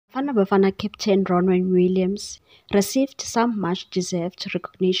Bafana captain Ronwen Williams received some much-deserved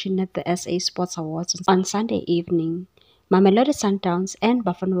recognition at the SA Sports Awards on Sunday evening. Mamelodi Sundowns and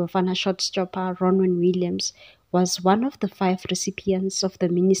Bafana shortstopper Ronwen Williams was one of the 5 recipients of the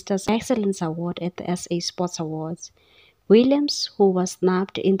Minister's Excellence Award at the SA Sports Awards. Williams, who was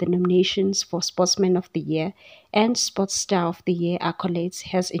nabbed in the nominations for Sportsman of the Year and Sports Star of the Year accolades,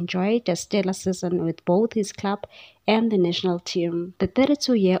 has enjoyed a stellar season with both his club and the national team. The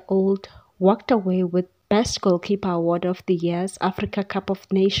 32-year-old walked away with Best Goalkeeper Award of the year's Africa Cup of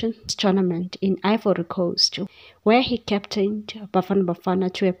Nations tournament in Ivory Coast, where he captained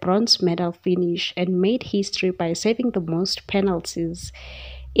Bafana to a bronze medal finish and made history by saving the most penalties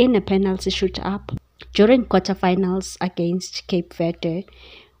in a penalty shootout during quarterfinals against Cape Verde.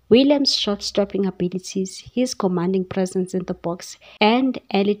 Williams' shot-stopping abilities, his commanding presence in the box, and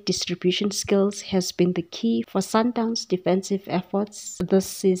elite distribution skills has been the key for Sundowns' defensive efforts this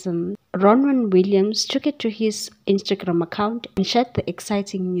season. Ronwen Williams took it to his Instagram account and shared the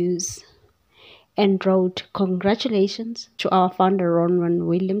exciting news and wrote, "Congratulations to our founder Ronwen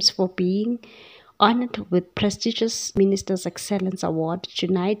Williams for being honored with prestigious Minister's Excellence Award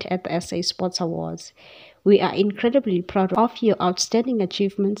tonight at the SA Sports Awards. We are incredibly proud of your outstanding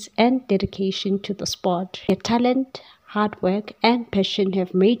achievements and dedication to the sport. Your talent, hard work, and passion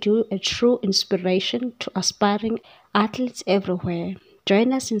have made you a true inspiration to aspiring athletes everywhere.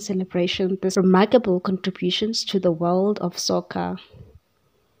 Join us in celebrating these remarkable contributions to the world of soccer."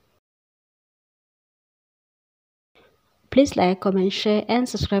 Please like, comment, share, and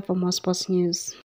subscribe for more sports news.